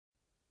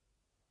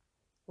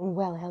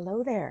Well,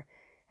 hello there,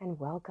 and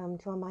welcome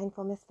to a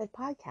Mindful Misfit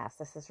podcast.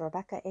 This is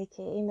Rebecca,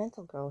 aka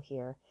Mental Girl,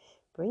 here,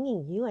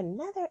 bringing you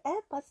another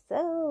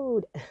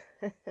episode.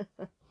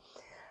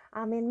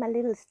 I'm in my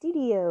little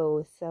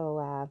studio,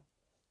 so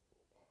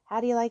how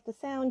do you like the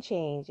sound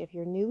change? If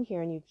you're new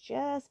here and you've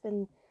just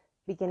been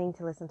beginning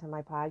to listen to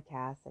my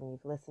podcast and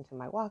you've listened to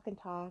my walk and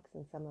talks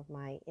and some of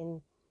my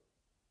in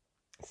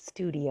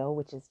studio,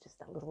 which is just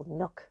a little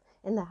nook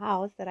in the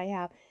house that I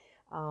have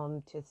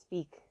to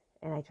speak,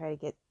 and I try to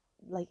get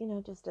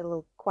just a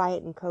little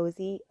quiet and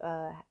cozy.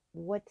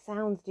 What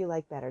sounds do you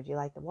like better? Do you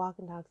like the walk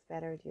and talks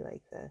better? Do you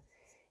like the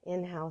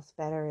in-house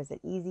better? Is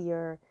it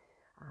easier?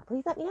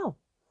 Please let me know.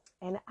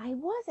 And I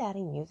was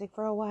adding music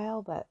for a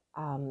while, but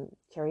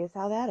curious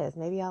how that is.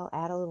 Maybe I'll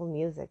add a little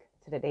music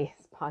to today's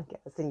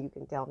podcast and you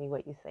can tell me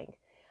what you think.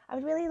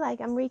 I'm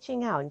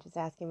reaching out and just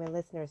asking my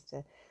listeners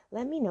to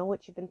let me know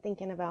what you've been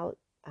thinking about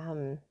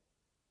um,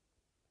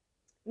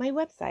 my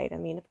website. I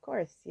mean, of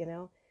course,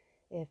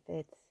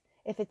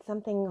 if it's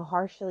something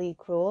harshly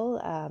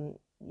cruel,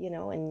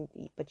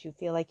 but you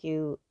feel like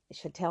you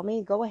should tell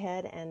me, go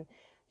ahead and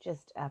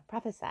just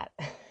preface that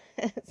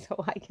so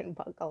I can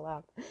buckle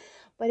up.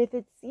 But if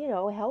it's,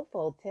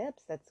 helpful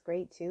tips, that's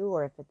great too.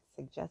 Or if it's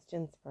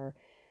suggestions for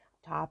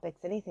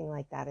topics, anything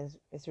like that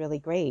is really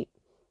great.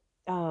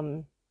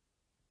 Um,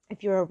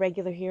 if you're a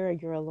regular here or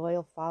you're a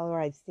loyal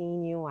follower, I've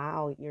seen you.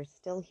 Wow, you're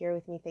still here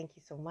with me. Thank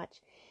you so much.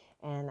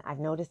 And I've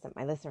noticed that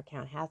my listener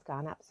count has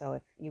gone up. So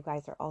if you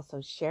guys are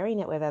also sharing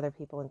it with other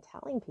people and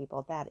telling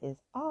people, that is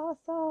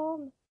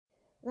awesome.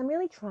 And I'm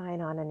really trying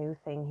on a new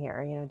thing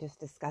here, just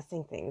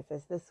discussing things.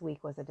 This week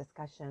has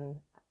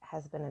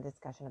been a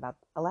discussion about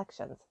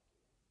elections,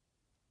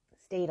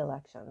 state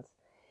elections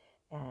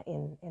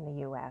in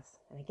the U.S.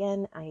 And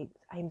again,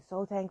 I'm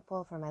so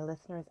thankful for my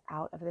listeners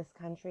out of this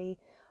country.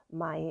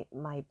 My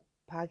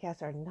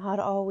podcasts are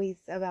not always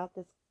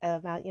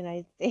about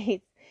United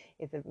States.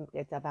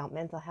 It's about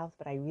mental health,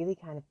 but I really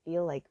kind of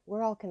feel like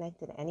we're all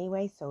connected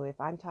anyway. So if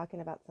I'm talking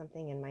about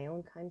something in my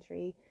own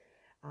country,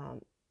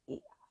 um,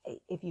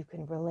 if you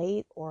can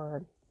relate,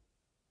 or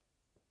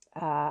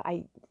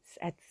I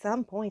at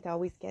some point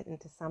always get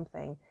into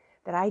something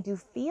that I do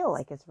feel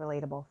like is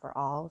relatable for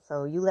all.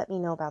 So you let me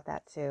know about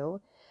that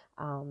too.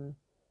 Um,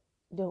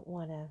 don't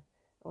want to,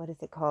 what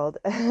is it called?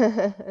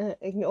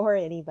 Ignore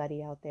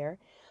anybody out there.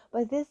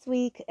 But this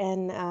week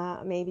and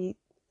maybe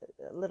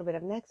a little bit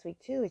of next week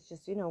too, it's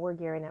just, we're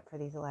gearing up for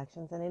these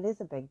elections and it is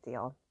a big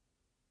deal.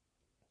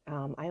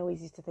 I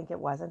always used to think it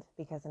wasn't,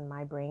 because in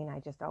my brain, I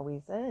just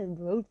always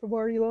vote for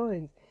party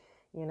lines,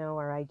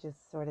 or I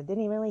just sort of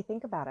didn't really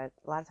think about it.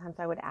 A lot of times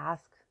I would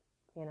ask,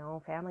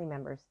 family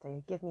members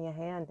to give me a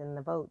hand in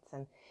the votes.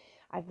 And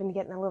I've been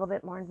getting a little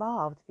bit more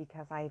involved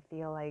because I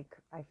feel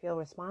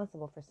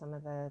responsible for some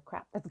of the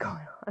crap that's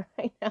going on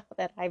right now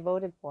that I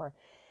voted for,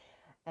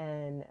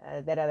 and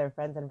that other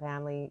friends and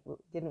family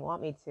didn't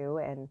want me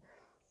to.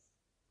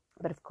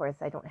 But of course,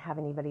 I don't have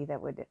anybody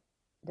that would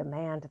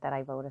demand that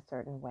I vote a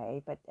certain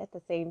way. But at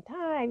the same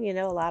time,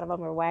 a lot of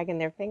them are wagging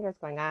their fingers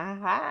going,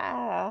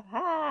 aha,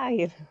 aha,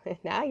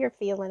 now you're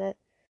feeling it.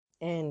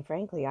 And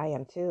frankly, I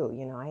am too.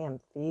 I am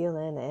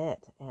feeling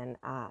it. And,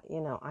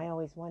 I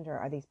always wonder,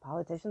 are these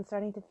politicians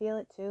starting to feel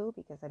it too?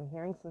 Because I'm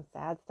hearing some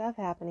sad stuff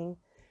happening.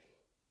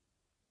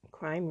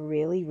 Crime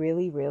really,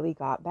 really, really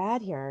got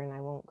bad here. And I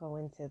won't go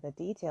into the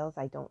details.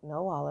 I don't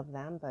know all of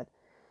them, but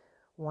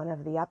one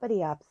of the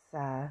uppity ups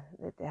had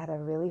a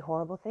really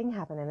horrible thing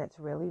happen, and it's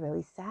really,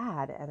 really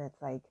sad. And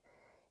it's like,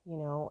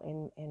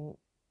 and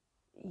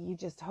you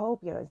just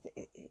hope,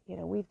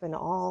 we've been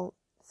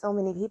so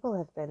many people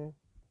have been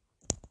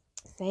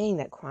saying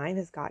that crime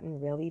has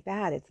gotten really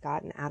bad. It's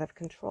gotten out of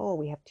control.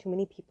 We have too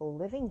many people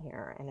living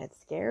here, and it's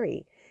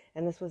scary.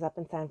 And this was up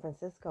in San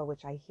Francisco,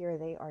 which I hear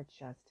they are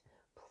just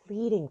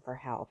pleading for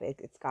help.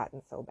 It's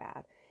gotten so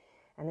bad.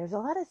 And there's a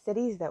lot of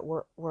cities that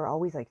were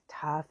always like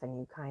tough, and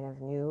you kind of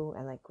knew,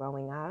 and like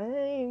growing up,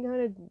 hey, you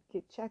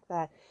gotta check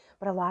that.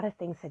 But a lot of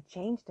things had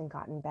changed and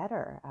gotten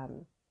better.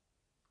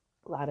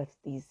 A lot of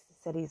these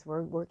cities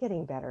were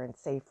getting better and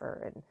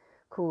safer and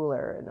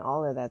cooler and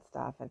all of that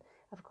stuff. And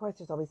of course,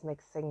 there's always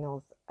mixed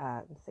and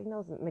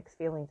mixed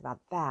feelings about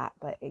that.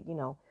 But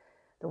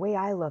the way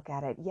I look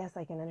at it, yes,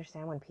 I can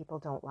understand when people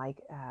don't like,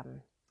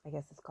 I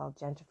guess it's called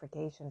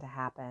gentrification to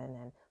happen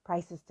and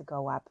prices to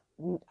go up.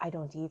 I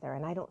don't either.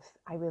 And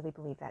I really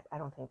believe that. I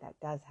don't think that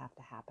does have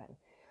to happen.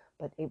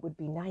 But it would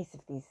be nice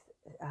if these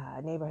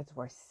neighborhoods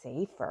were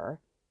safer.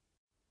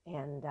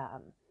 And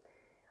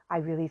I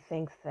really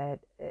think that,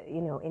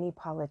 any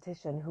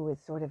politician who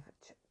is sort of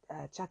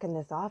chucking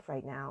this off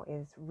right now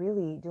is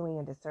really doing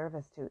a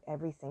disservice to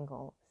every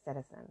single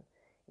citizen,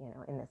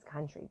 in this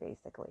country,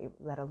 basically,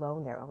 let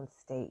alone their own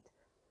state.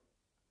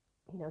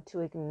 To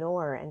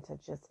ignore and to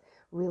just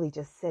really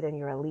just sit in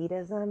your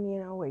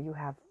elitism, where you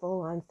have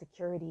full on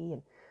security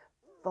and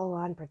full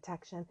on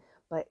protection.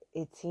 But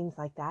it seems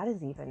like that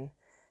is even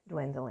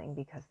dwindling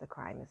because the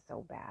crime is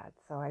so bad.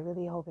 So I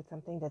really hope it's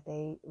something that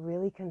they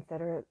really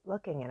consider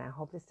looking at. I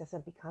hope this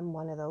doesn't become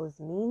one of those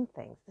mean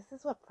things. This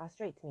is what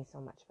frustrates me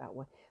so much about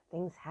when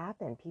things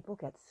happen. People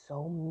get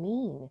so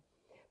mean.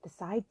 The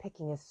side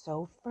picking is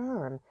so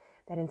firm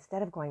that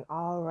instead of going,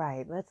 all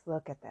right, let's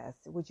look at this.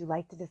 Would you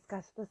like to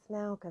discuss this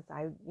now? Because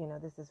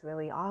this is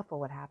really awful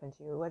what happened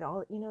to you and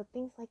all,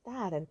 things like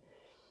that. And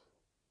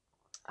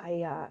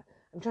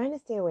I'm trying to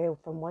stay away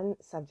from one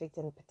subject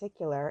in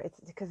particular. It's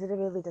because it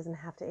really doesn't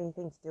have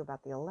anything to do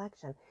about the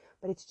election,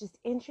 but it's just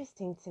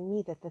interesting to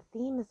me that the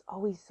theme is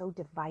always so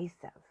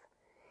divisive.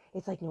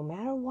 It's like no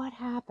matter what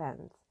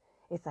happens,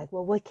 it's like,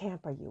 well, what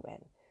camp are you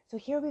in? So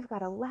here we've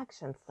got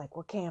elections. It's like,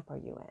 what camp are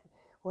you in?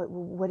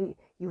 What do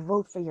you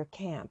vote for your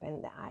camp?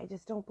 And I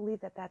just don't believe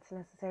that that's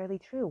necessarily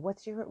true.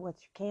 What's your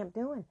camp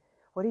doing?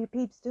 What are your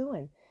peeps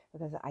doing?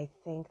 Because I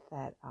think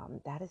that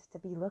that is to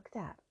be looked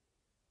at.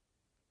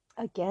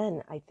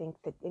 Again, I think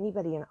that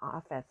anybody in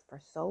office for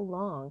so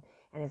long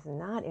and is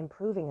not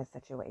improving a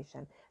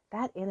situation,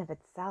 that in of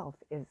itself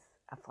is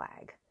a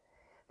flag.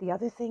 The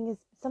other thing is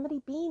somebody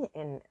being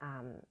in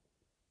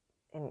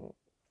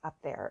up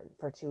there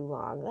for too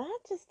long. That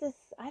just is,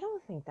 I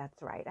don't think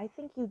that's right. I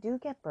think you do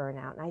get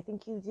burnout and I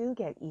think you do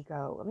get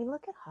ego. I mean,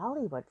 look at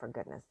Hollywood, for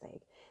goodness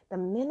sake. The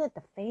minute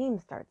the fame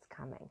starts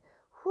coming,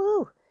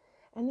 whew,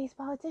 and these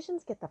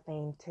politicians get the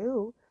fame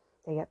too.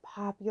 They get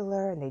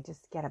popular and they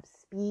just get up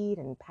speed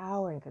and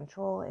power and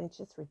control, and it's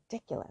just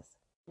ridiculous.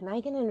 And I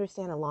can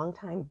understand a long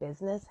time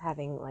business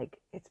having like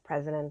its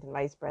president and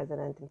vice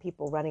president and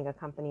people running a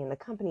company, and the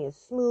company is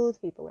smooth,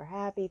 people are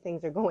happy,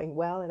 things are going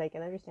well, and I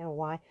can understand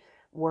why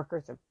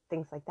workers or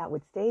things like that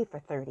would stay for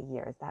 30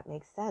 years. That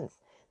makes sense.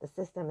 The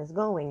system is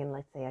going, and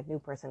let's say a new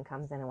person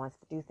comes in and wants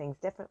to do things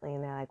differently,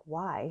 and they're like,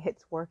 why?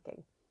 It's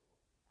working.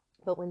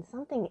 But when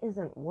something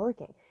isn't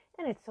working,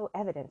 and it's so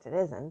evident it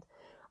isn't,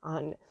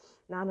 on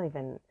not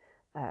even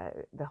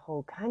the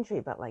whole country,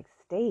 but like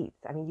states.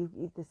 I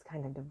mean, this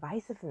kind of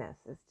divisiveness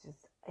is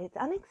just, it's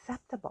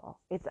unacceptable.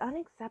 It's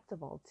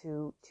unacceptable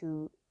to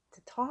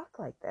talk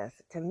like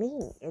this. To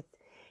me,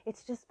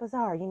 it's just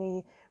bizarre.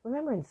 You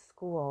remember in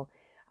school,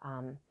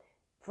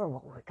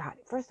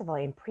 first of all,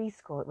 in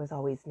preschool, it was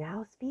always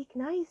now speak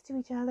nice to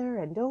each other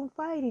and don't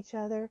fight each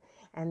other.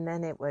 And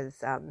then it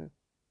was, you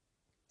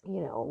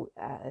know,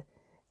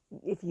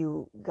 if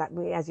you got,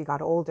 as you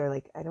got older,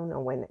 like, I don't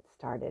know when it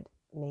started,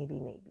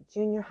 maybe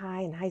junior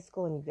high and high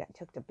school, and you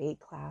took debate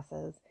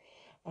classes,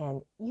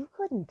 and you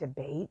couldn't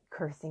debate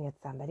cursing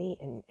at somebody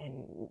and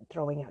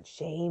throwing out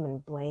shame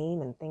and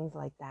blame and things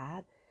like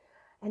that.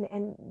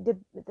 And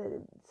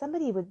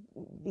somebody would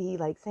be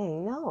like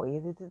saying, no,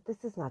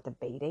 this is not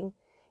debating.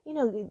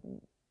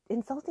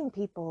 Insulting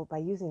people by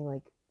using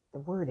like the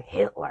word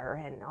Hitler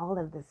and all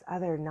of this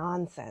other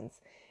nonsense,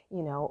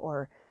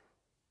 or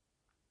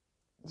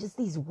just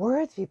these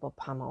words people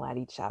pummel at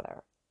each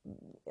other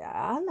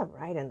on the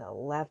right and the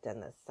left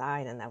and the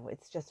side, and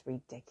it's just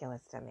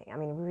ridiculous to me. I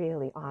mean,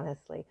 really,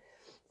 honestly.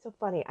 So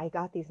funny. I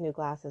got these new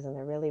glasses and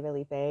they're really,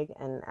 really big,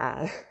 and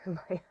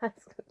my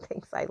husband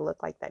thinks I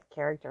look like that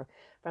character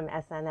from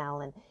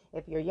SNL. And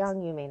if you're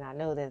young, you may not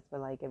know this,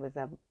 but like it was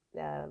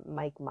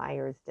Mike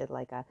Myers did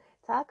like a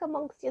talk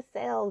amongst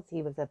yourselves.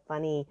 He was a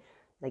funny,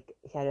 like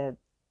he had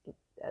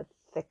a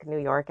thick New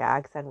York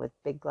accent with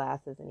big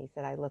glasses, and he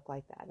said I look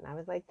like that, and I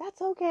was like,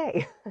 that's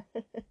okay.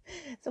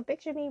 So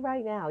picture me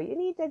right now. You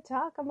need to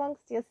talk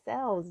amongst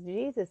yourselves.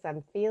 Jesus,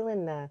 I'm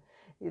feeling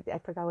I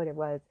forgot what it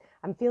was.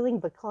 I'm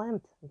feeling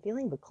verklempt. I'm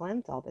feeling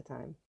verklempt all the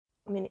time.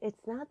 I mean,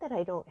 it's not that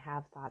I don't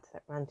have thoughts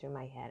that run through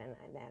my head and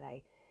that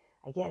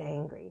I get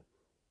angry,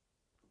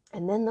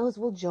 and then those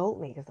will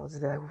jolt me because they'll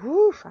just be like,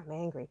 whoosh, I'm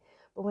angry.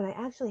 But when I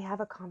actually have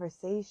a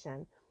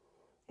conversation,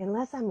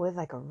 unless I'm with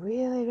like a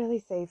really, really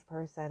safe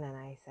person and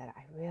I said,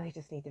 I really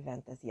just need to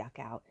vent this yuck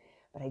out,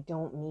 but I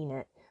don't mean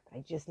it, but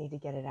I just need to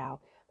get it out.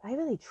 But I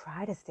really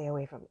try to stay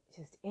away from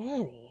just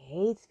any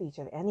hate speech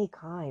of any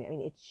kind. I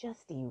mean, it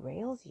just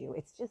derails you.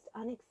 It's just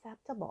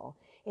unacceptable.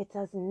 It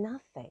does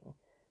nothing.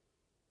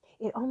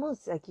 It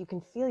almost like you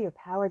can feel your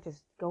power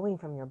just going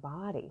from your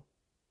body.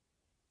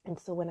 And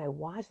so when I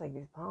watch like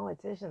these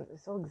politicians,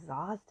 it's so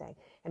exhausting.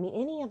 I mean,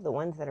 any of the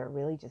ones that are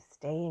really just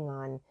staying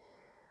on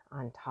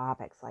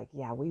topics like,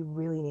 yeah, we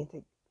really need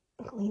to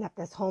clean up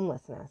this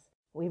homelessness.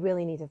 We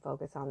really need to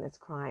focus on this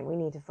crime. We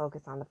need to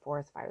focus on the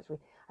forest fires.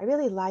 I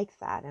really like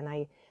that.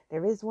 And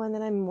there is one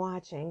that I'm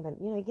watching, but,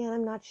 again,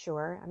 I'm not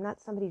sure. I'm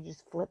not somebody who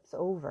just flips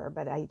over,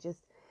 but I'm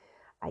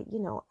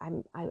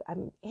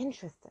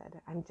interested.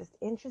 I'm just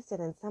interested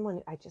in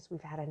someone.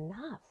 We've had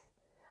enough.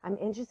 I'm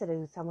interested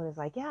in someone who's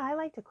like, yeah, I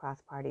like to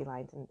cross party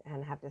lines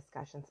and have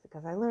discussions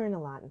because I learn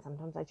a lot and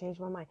sometimes I change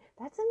my mind.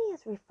 That to me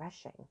is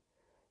refreshing.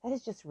 That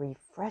is just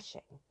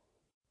refreshing.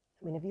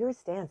 I mean, if your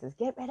stance is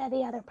get rid of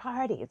the other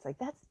party, it's like,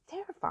 that's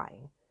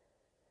terrifying.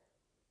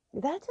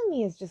 That to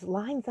me is just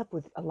lines up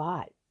with a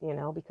lot,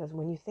 because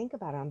when you think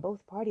about it on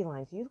both party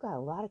lines, you've got a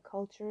lot of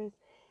cultures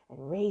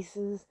and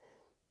races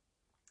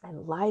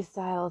and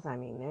lifestyles. I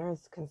mean,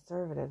 there's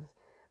conservative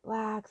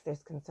blacks,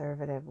 there's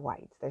conservative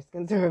whites, there's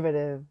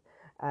conservative,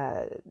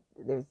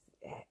 there's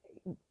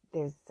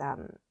there's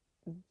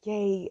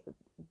gay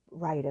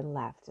right and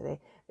left.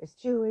 There's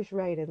Jewish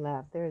right and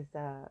left. There's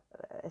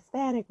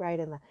Hispanic right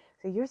and left.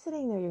 So you're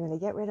sitting there, you're going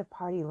to get rid of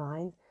party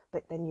lines,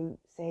 but then you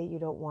say you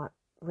don't want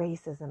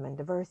racism and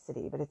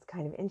diversity. But it's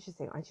kind of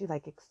interesting. Aren't you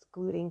like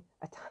excluding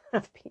a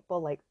ton of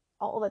people like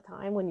all the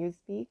time when you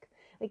speak?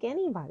 Like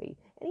anybody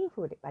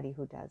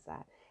who does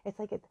that. It's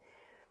like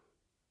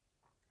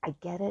I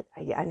get it.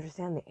 I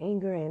understand the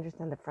anger. I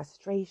understand the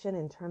frustration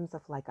in terms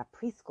of like a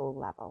preschool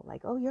level.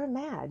 Like, oh, you're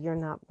mad. You're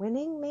not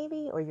winning,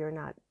 maybe, or you're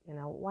not.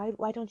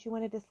 Why don't you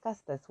want to discuss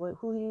this?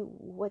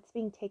 What's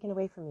being taken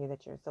away from you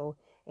that you're so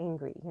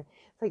angry?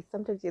 It's like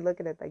sometimes you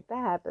look at it like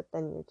that, but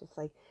then you're just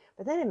like,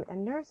 but then it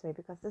unnerves me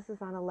because this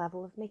is on a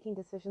level of making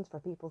decisions for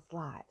people's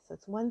lives. So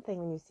it's one thing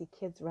when you see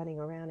kids running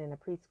around in a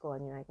preschool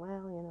and you're like,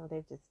 well,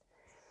 they're just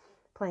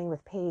playing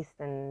with paste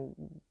and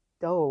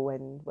dough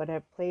and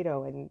whatever,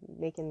 Play-Doh and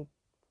making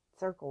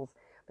circles,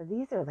 but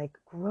these are like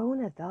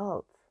grown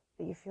adults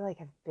that you feel like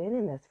have been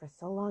in this for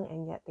so long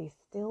and yet they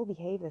still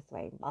behave this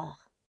way. Ugh.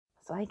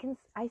 So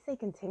I say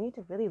continue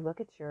to really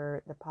look at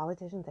the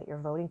politicians that you're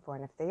voting for,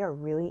 and if they are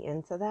really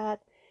into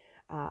that,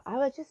 I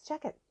would just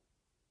check it.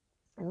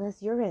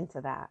 Unless you're into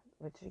that,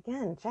 which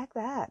again, check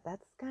that.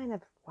 That's kind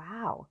of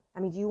wow. I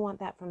mean, do you want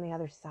that from the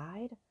other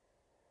side?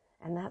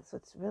 And that's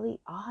what's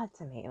really odd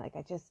to me. Like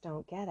I just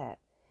don't get it.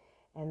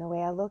 And the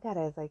way I look at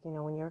it is like,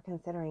 when you're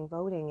considering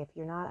voting, if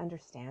you're not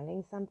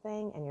understanding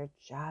something and you're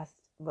just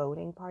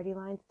voting party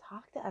lines,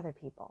 talk to other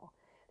people.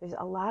 There's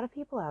a lot of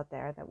people out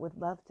there that would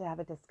love to have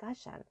a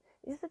discussion.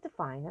 You just have to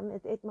find them.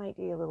 It might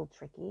be a little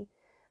tricky.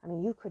 I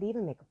mean, you could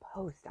even make a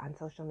post on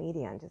social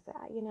media and just say,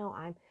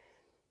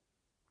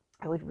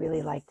 I would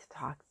really like to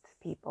talk to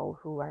people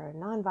who are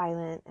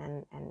nonviolent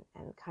and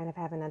kind of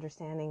have an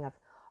understanding of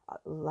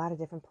a lot of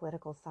different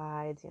political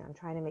sides. I'm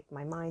trying to make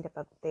my mind up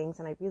of things,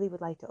 and I really would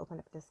like to open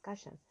up a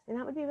discussion. And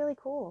that would be really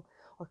cool.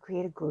 Or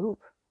create a group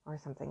or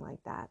something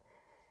like that.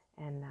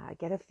 And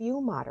get a few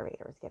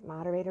moderators. Get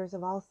moderators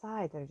of all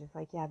sides that are just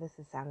like, yeah, this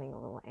is sounding a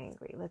little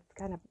angry. Let's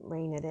kind of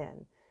rein it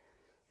in.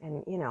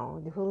 And, do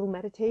a little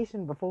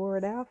meditation before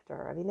and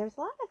after. I mean, there's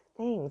a lot of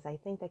things I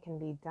think that can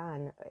be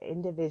done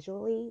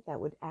individually that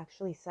would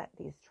actually set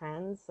these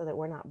trends so that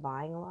we're not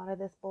buying a lot of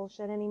this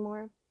bullshit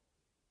anymore.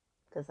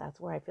 Because that's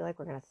where I feel like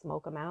we're going to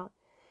smoke them out.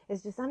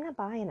 It's just, I'm not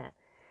buying it.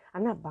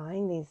 I'm not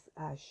buying these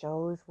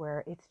shows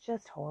where it's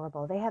just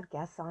horrible. They have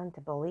guests on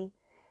to bully.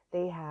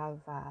 They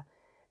have,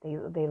 they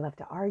love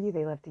to argue.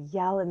 They love to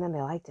yell. And then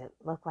they like to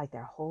look like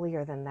they're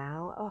holier than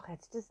thou. Oh,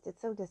 it's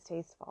so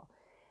distasteful.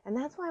 And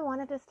that's why I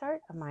wanted to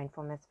start a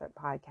Mindful Misfit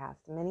podcast.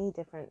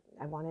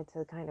 I wanted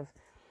to kind of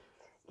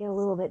get a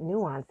little bit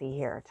nuancy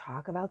here.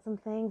 Talk about some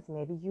things.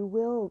 Maybe you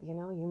will,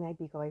 you might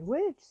be going,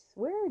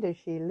 where does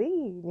she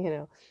lead,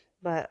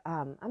 But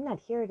I'm not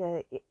here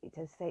to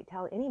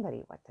tell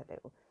anybody what to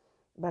do.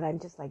 But I'm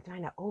just like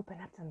trying to open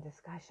up some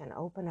discussion,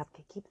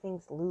 keep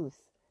things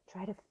loose.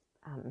 Try to,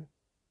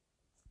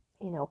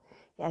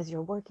 as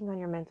you're working on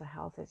your mental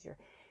health, as you're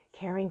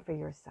caring for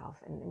yourself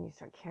and then you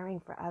start caring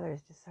for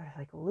others, just sort of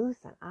like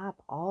loosen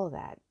up all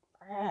that.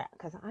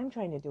 Because I'm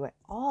trying to do it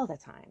all the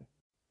time.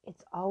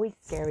 It's always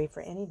scary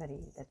for anybody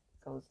that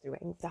goes through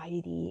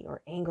anxiety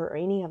or anger or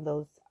any of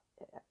those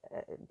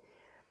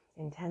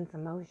intense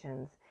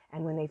emotions.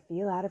 And when they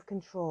feel out of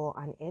control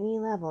on any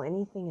level,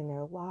 anything in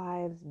their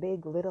lives,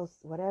 big, little,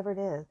 whatever it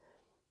is,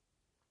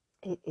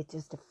 it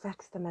just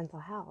affects the mental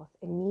health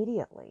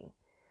immediately.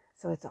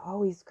 So it's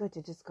always good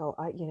to just go,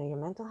 your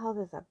mental health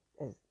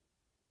is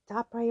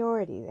top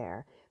priority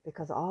there,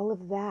 because all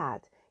of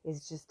that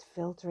is just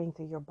filtering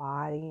through your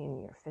body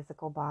and your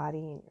physical body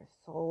and your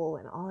soul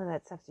and all of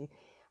that stuff. So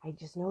I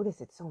just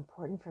notice it's so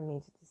important for me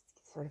to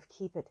just sort of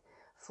keep it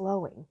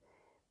flowing.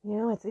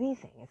 It's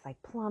anything. It's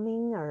like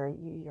plumbing or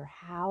your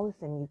house,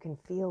 and you can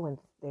feel when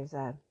there's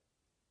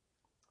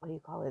what do you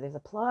call it? There's a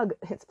plug.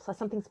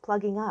 Something's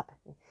plugging up.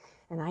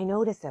 And I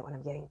notice it when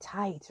I'm getting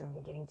tight or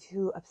I'm getting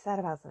too upset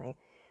about something.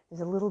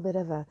 There's a little bit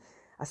of a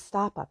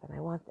stop up, and I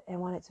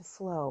want it to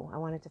flow. I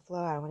want it to flow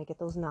out. I want to get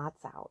those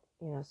knots out,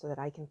 so that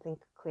I can think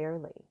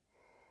clearly.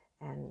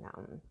 And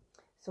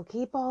so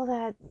keep all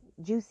that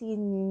juicy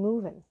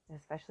moving,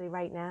 especially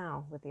right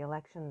now with the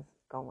elections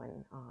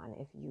going on.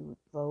 If you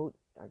vote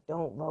or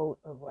don't vote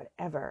or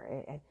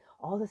whatever, and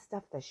all the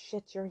stuff, the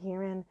shit you're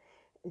hearing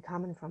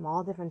coming from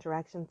all different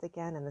directions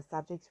again, and the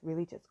subjects,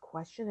 really just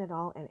question it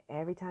all. And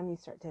every time you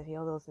start to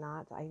feel those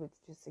knots, I would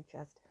just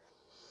suggest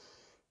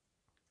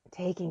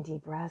taking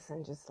deep breaths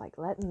and just like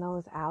letting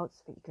those out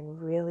so that you can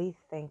really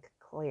think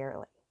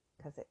clearly,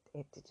 because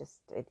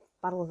it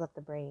fuddles up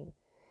the brain.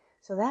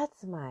 So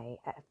that's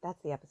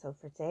the episode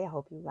for today. I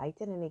hope you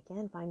liked it. And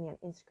again, find me on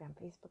Instagram,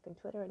 Facebook, and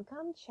Twitter, and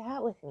come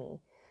chat with me.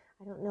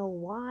 I don't know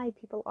why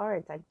people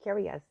aren't. I'm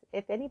curious.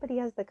 If anybody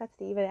has the guts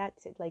to even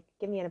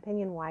give me an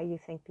opinion why you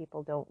think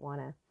people don't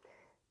want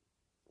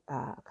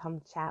to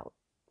come chat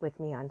with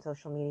me on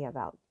social media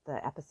about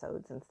the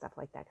episodes and stuff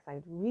like that, because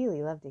I'd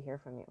really love to hear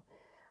from you.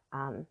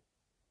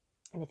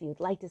 And if you'd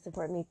like to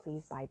support me,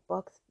 please buy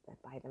books,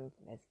 buy them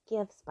as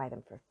gifts, buy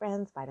them for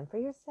friends, buy them for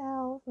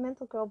yourself.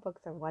 Mental Girl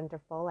books are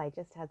wonderful. I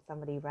just had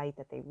somebody write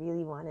that they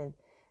really wanted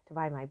to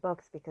buy my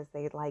books because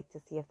they'd like to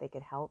see if they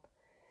could help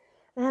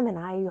them,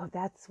 and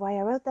that's why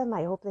I wrote them.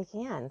 I hope they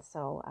can.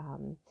 So,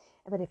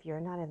 but if you're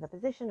not in the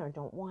position or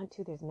don't want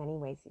to, there's many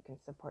ways you can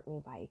support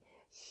me by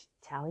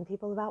telling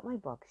people about my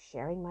book,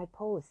 sharing my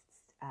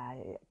posts,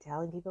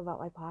 telling people about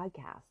my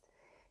podcast,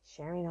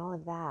 sharing all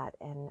of that,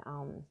 and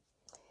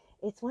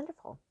it's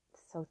wonderful.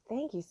 So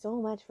thank you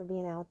so much for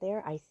being out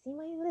there. I see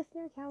my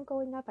listener count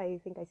going up. I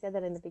think I said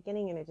that in the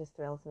beginning, and it just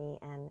thrills me.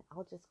 And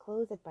I'll just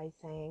close it by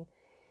saying,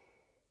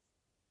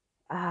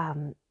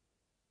 um,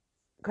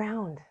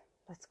 ground.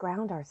 Let's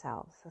ground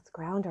ourselves. Let's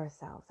ground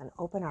ourselves and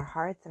open our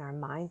hearts and our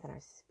minds and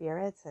our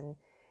spirits. And,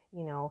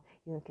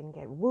 you can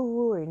get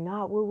woo-woo or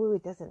not woo-woo.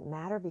 It doesn't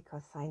matter,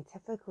 because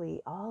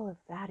scientifically, all of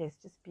that is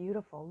just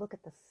beautiful. Look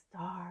at the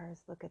stars.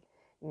 Look at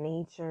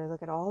nature.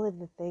 Look at all of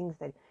the things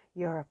that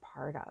you're a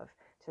part of,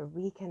 to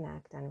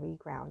reconnect and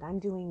reground. I'm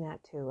doing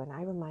that too. And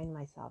I remind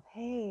myself,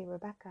 hey,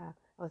 Rebecca,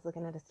 I was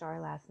looking at a star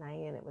last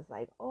night and it was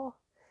like, oh,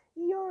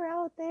 you're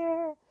out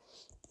there.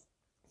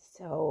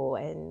 So,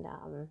 and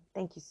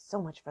thank you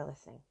so much for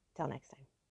listening. Till next time.